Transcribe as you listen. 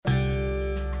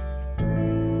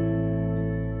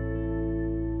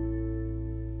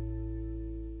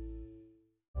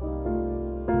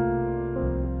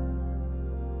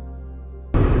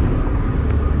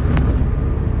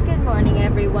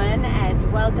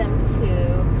welcome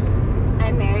to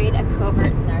I Married a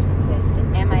Covert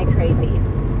Narcissist. Am I crazy?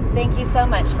 Thank you so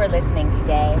much for listening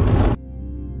today.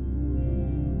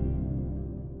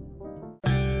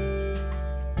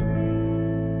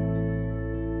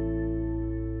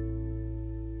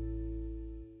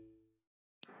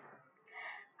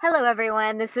 Hello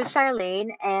everyone, this is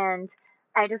Charlene, and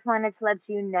I just wanted to let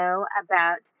you know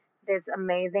about this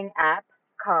amazing app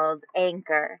called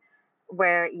Anchor,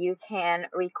 where you can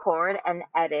record and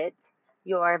edit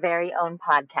your very own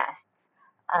podcasts.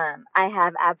 I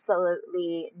have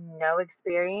absolutely no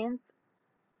experience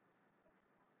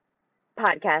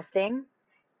podcasting,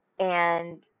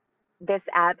 and this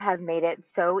app has made it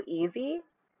so easy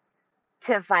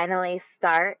to finally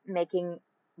start making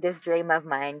this dream of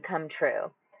mine come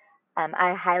true.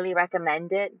 I highly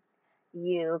recommend it.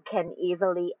 You can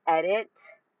easily edit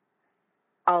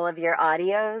all of your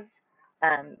audios.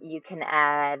 You can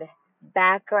add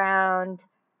background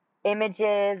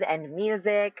images and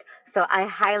music. So I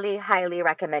highly, highly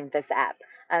recommend this app.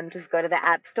 Just go to the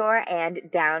App Store and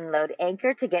download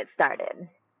Anchor to get started.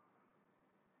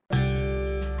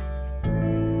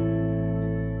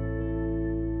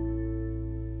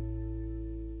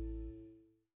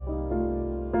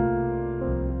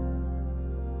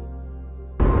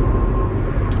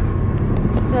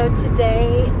 So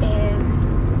today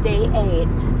is day 8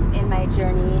 in my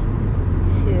journey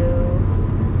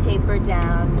to taper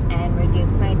down and reduce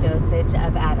my dosage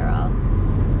of Adderall.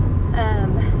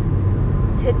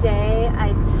 Today I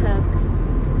took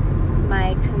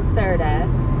my Concerta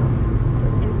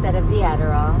instead of the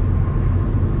Adderall,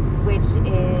 which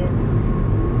is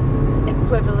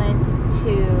equivalent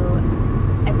to,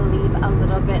 I believe, a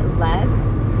little bit less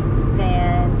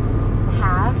than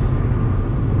half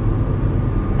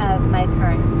of my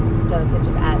current dosage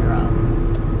of Adderall.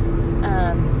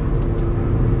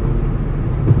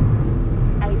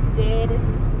 I did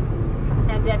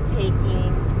end up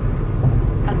taking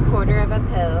a quarter of a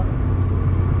pill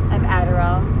of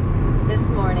Adderall this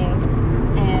morning,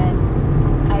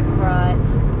 and I brought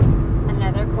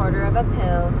another quarter of a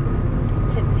pill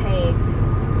to take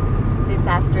this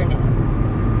afternoon.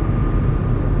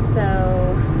 So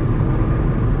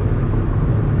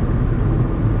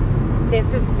this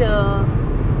is still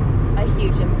a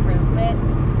huge improvement.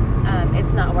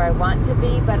 It's not where I want to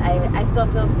be, but I still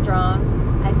feel strong.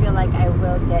 I feel like I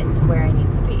will get to where I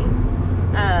need to be.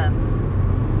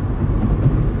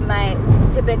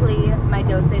 Typically my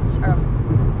dosage, or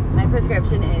my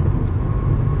prescription is,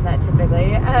 not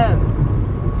typically,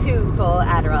 2 full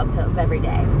Adderall pills every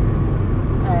day.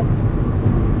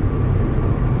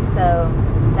 So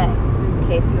that, in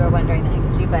case you were wondering, that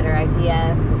gives you a better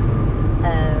idea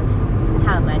of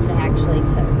how much I actually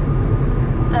took.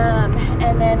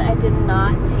 And then I did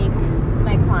not take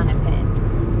my Klonopin.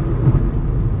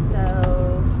 So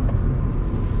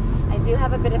I do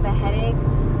have a bit of a headache.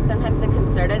 Sometimes the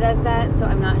Concerta does that, so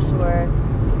I'm not sure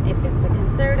if it's the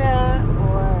Concerta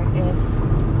or if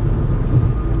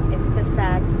it's the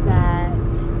fact that,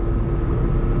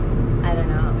 I don't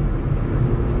know,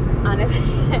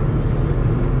 honestly.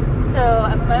 So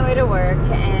I'm on my way to work,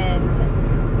 and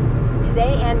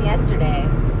today and yesterday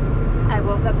I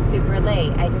woke up super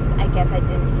late. I guess I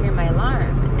didn't hear my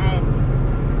alarm, and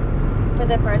for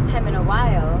the first time in a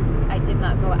while I did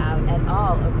not go out at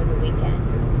all over the weekend.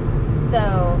 So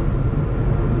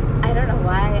I don't know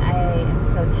why I am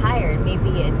so tired.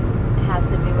 Maybe it has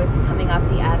to do with coming off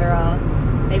the Adderall.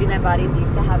 Maybe my body's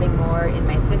used to having more in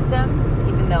my system,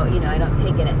 even though, I don't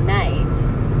take it at night.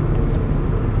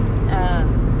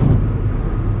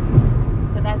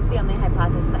 So that's the only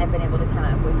hypothesis I've been able to come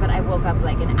up with. But I woke up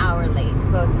like an hour late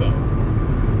both days.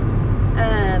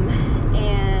 And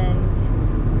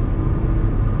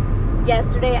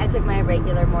yesterday I took my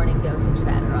regular morning dosage of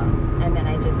Adderall, and then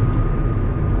I just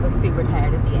was super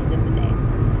tired at the end of the day.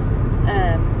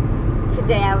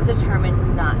 Today I was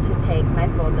determined not to take my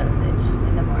full dosage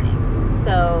in the morning.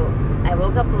 So I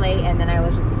woke up late, and then I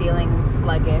was just feeling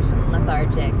sluggish and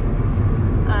lethargic.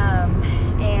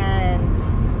 And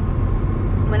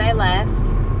when I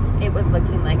left, it was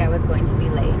looking like I was going to be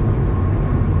late.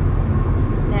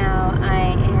 Now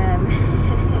I am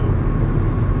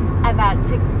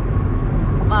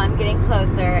I'm getting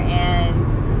closer, and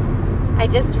I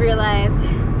just realized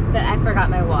that I forgot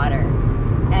my water,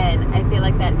 and I feel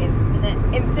like that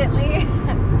instantly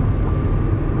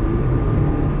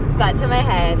got to my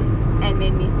head and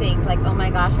made me think like, oh my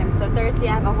gosh, I'm so thirsty,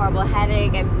 I have a horrible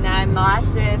headache, now I'm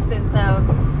nauseous. And so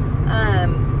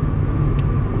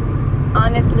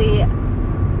honestly,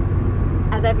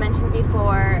 as I've mentioned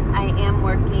before, I am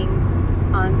working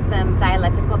on some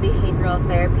dialectical behavioral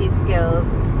therapy skills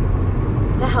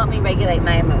help me regulate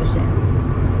my emotions.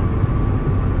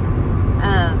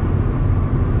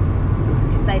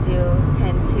 Because I do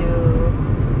tend to,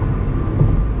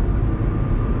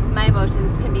 my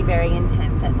emotions can be very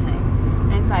intense at times.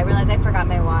 And so I realized I forgot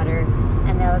my water,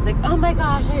 and I was like, oh my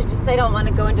gosh, I don't want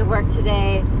to go into work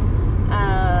today.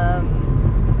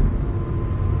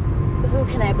 Who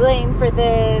can I blame for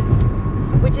this?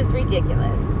 Which is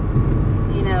ridiculous.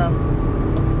 You know,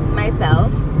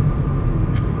 myself.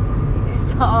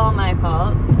 It's all my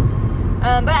fault.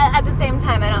 But at the same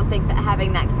time, I don't think that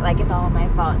having that, like, it's all my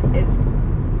fault is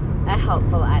a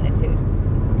helpful attitude.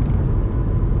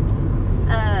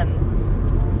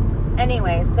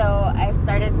 Anyway, so I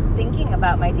started thinking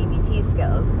about my DBT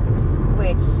skills,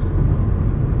 which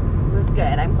was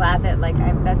good. I'm glad that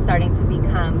that's starting to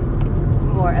become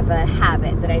more of a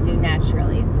habit that I do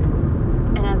naturally.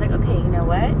 And I was like, okay, you know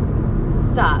what?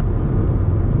 Stop.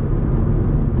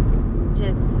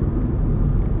 Just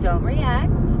don't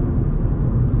react.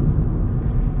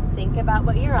 Think about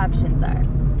what your options are.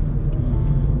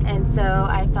 And so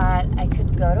I thought I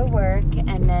could go to work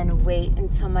and then wait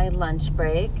until my lunch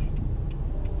break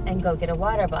and go get a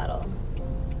water bottle.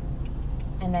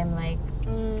 And I'm like,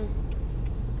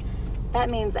 that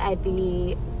means I'd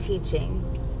be teaching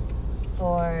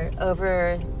for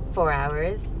over 4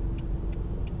 hours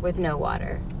with no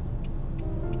water.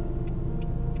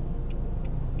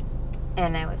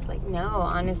 And I was like, no,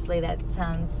 honestly, that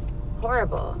sounds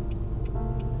horrible.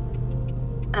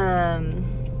 I'm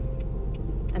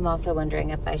also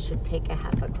wondering if I should take a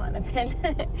half a Klonopin.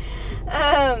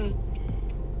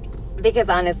 Because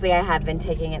honestly, I have been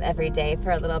taking it every day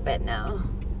for a little bit now.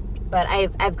 But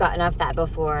I've gotten off that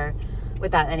before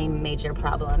without any major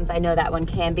problems. I know that one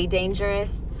can be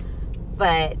dangerous,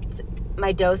 but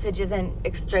my dosage isn't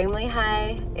extremely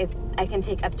high. I can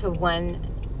take up to 1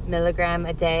 milligram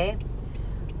a day,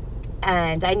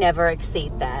 and I never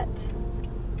exceed that.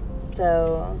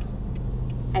 So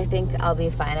I think I'll be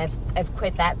fine. I've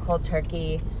quit that cold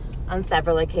turkey on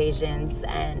several occasions,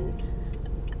 and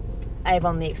I've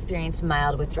only experienced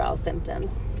mild withdrawal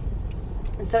symptoms.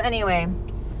 So anyway,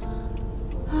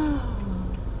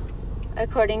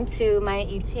 according to my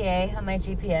ETA on my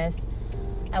GPS,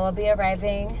 I will be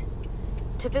arriving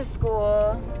to the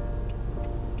school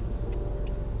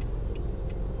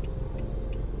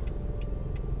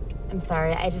I'm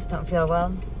sorry, I just don't feel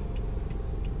well.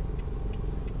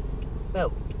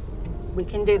 But we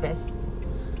can do this.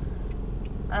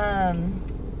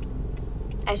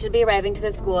 I should be arriving to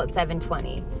the school at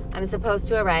 7:20. I'm supposed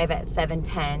to arrive at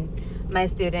 7:10. My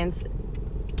students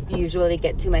usually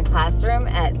get to my classroom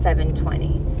at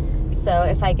 7:20. So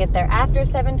if I get there after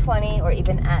 7:20 or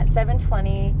even at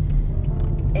 7:20,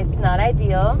 it's not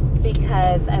ideal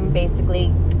because I'm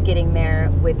basically getting there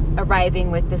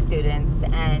arriving with the students,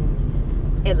 and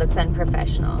it looks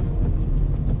unprofessional.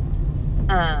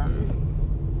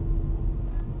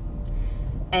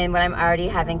 And when I'm already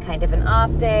having kind of an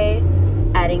off day,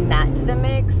 adding that to the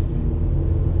mix, is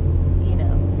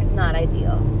not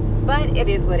ideal. But it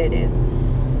is what it is.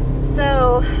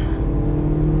 So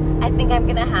I think I'm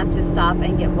gonna have to stop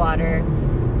and get water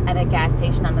at a gas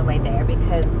station on the way there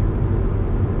because,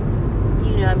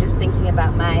 I'm just thinking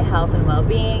about my health and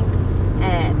well-being,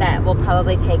 and that will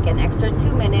probably take an extra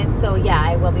 2 minutes. So yeah,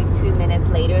 I will be 2 minutes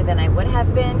later than I would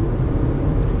have been.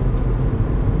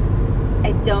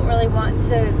 I don't really want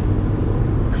to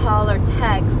call or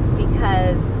text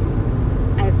because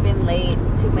I've been late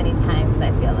too many times,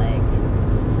 I feel like.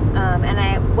 And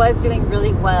I was doing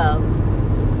really well.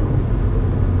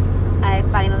 I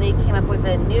finally came up with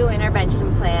a new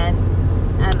intervention plan.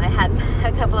 I had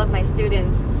a couple of my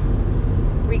students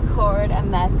record a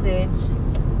message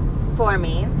for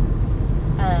me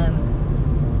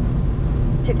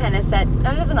to kind of set,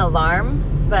 not as an alarm,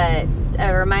 but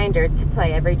a reminder to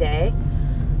play every day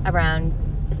around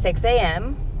 6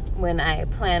 a.m. when I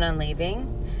plan on leaving.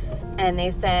 And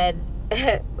they said,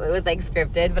 it was like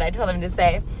scripted, but I told them to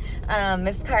say,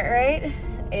 Miss Cartwright,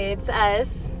 it's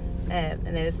us,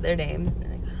 and it's their names.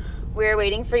 We're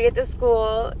waiting for you at the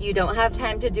school. You don't have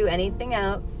time to do anything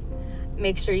else.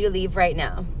 Make sure you leave right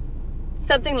now.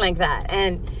 Something like that.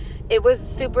 And it was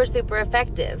super, super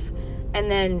effective. And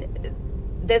then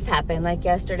this happened like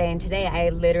yesterday and today.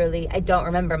 I don't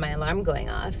remember my alarm going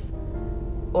off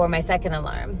or my second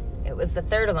alarm. It was the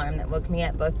third alarm that woke me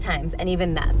up both times. And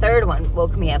even that third one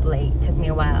woke me up late. Took me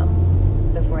a while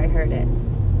before I heard it.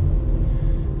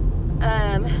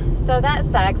 So that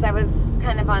sucks. I was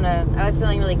I was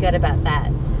feeling really good about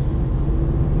that.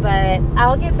 But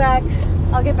I'll get back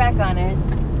on it.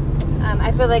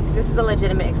 I feel like this is a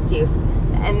legitimate excuse,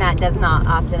 and that does not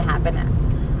often happen.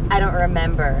 I don't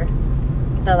remember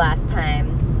the last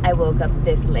time I woke up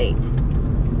this late.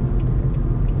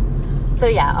 So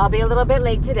yeah, I'll be a little bit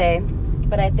late today,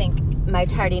 but I think my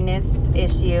tardiness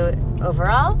issue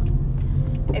overall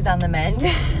is on the mend.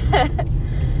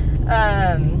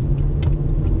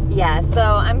 Yeah, so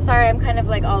I'm sorry I'm kind of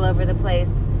like all over the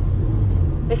place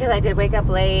because I did wake up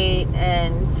late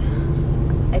and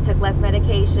I took less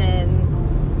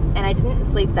medication and I didn't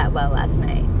sleep that well last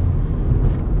night.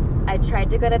 I tried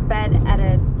to go to bed at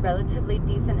a relatively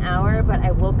decent hour, but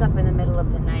I woke up in the middle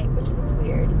of the night, which was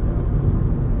weird.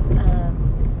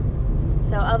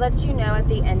 So I'll let you know at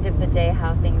the end of the day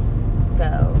how things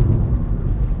go,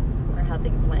 or how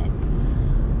things went.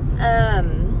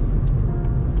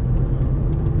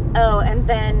 Oh, and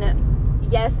then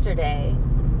yesterday,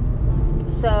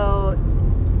 so,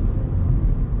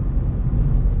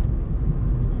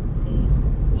 let's see,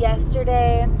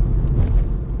 yesterday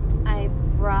I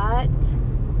brought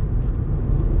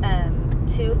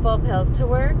 2 full pills to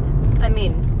work. I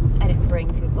mean, I didn't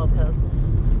bring 2 full pills.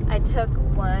 I took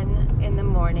one in the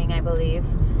morning, I believe,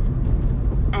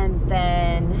 and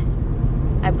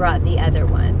then I brought the other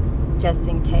one just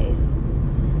in case.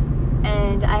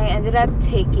 And I ended up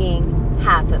taking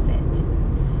half of it.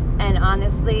 And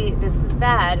honestly, this is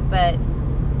bad, but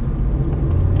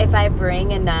if I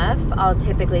bring enough, I'll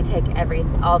typically take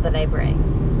all that I bring.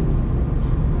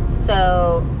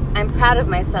 So I'm proud of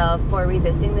myself for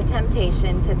resisting the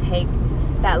temptation to take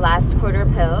that last quarter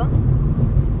pill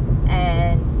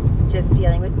and just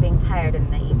dealing with being tired in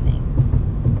the evening.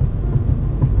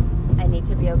 I need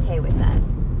to be okay with that.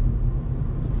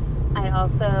 I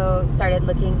also started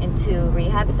looking into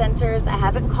rehab centers. I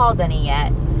haven't called any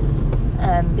yet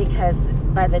because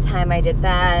by the time I did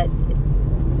that,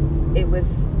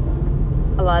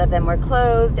 a lot of them were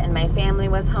closed and my family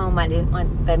was home. I didn't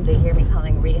want them to hear me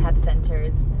calling rehab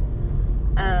centers.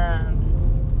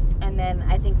 And then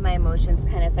I think my emotions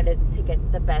kind of started to get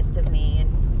the best of me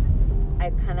and I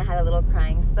kind of had a little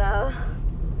crying spell.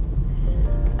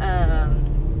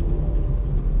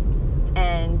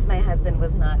 And my husband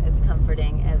was not as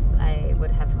comforting as I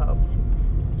would have hoped.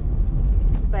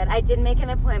 But I did make an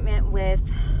appointment with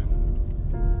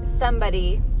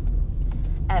somebody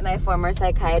at my former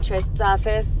psychiatrist's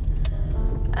office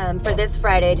for this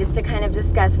Friday just to kind of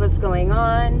discuss what's going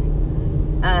on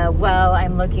while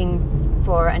I'm looking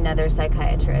for another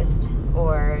psychiatrist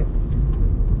or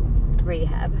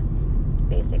rehab,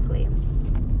 basically.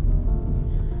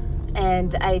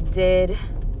 And I did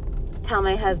tell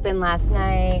my husband last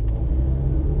night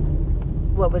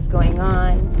what was going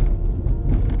on.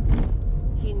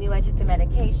 He knew I took the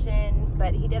medication,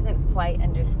 but he doesn't quite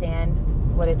understand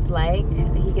what it's like.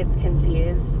 He gets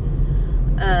confused.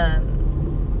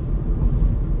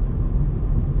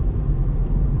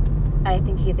 I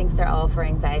think he thinks they're all for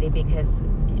anxiety because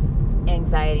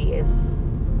anxiety is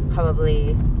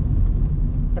probably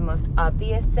the most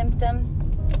obvious symptom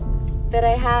that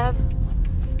I have,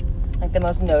 like the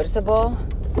most noticeable.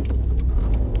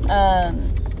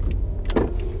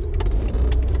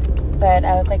 But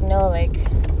I was like, no, like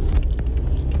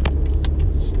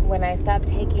when I stop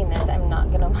taking this, I'm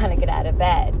not gonna want to get out of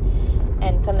bed.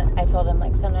 And I told him,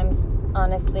 like, sometimes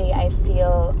honestly I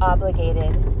feel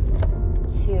obligated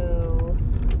to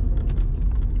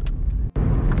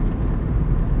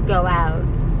go out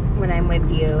when I'm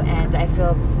with you, and I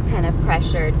feel kind of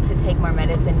pressured to take more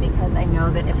medicine because I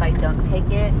know that if I don't take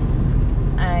it,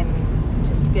 I'm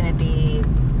just gonna be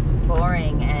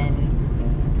boring and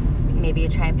maybe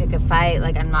try and pick a fight.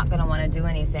 Like, I'm not gonna want to do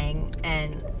anything,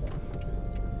 and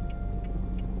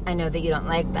I know that you don't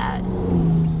like that.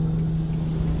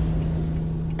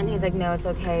 And he's like, no, it's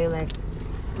okay, like,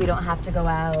 we don't have to go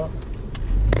out.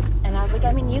 And I was like,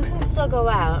 I mean, you can still go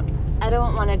out. I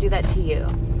don't want to do that to you,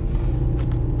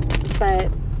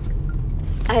 but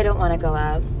I don't want to go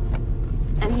out.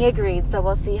 And he agreed, so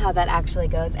we'll see how that actually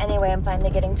goes. Anyway, I'm finally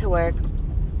getting to work.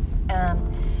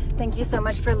 Thank you so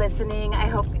much for listening. I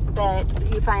hope that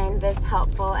you find this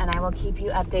helpful, and I will keep you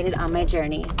updated on my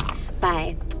journey.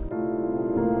 Bye.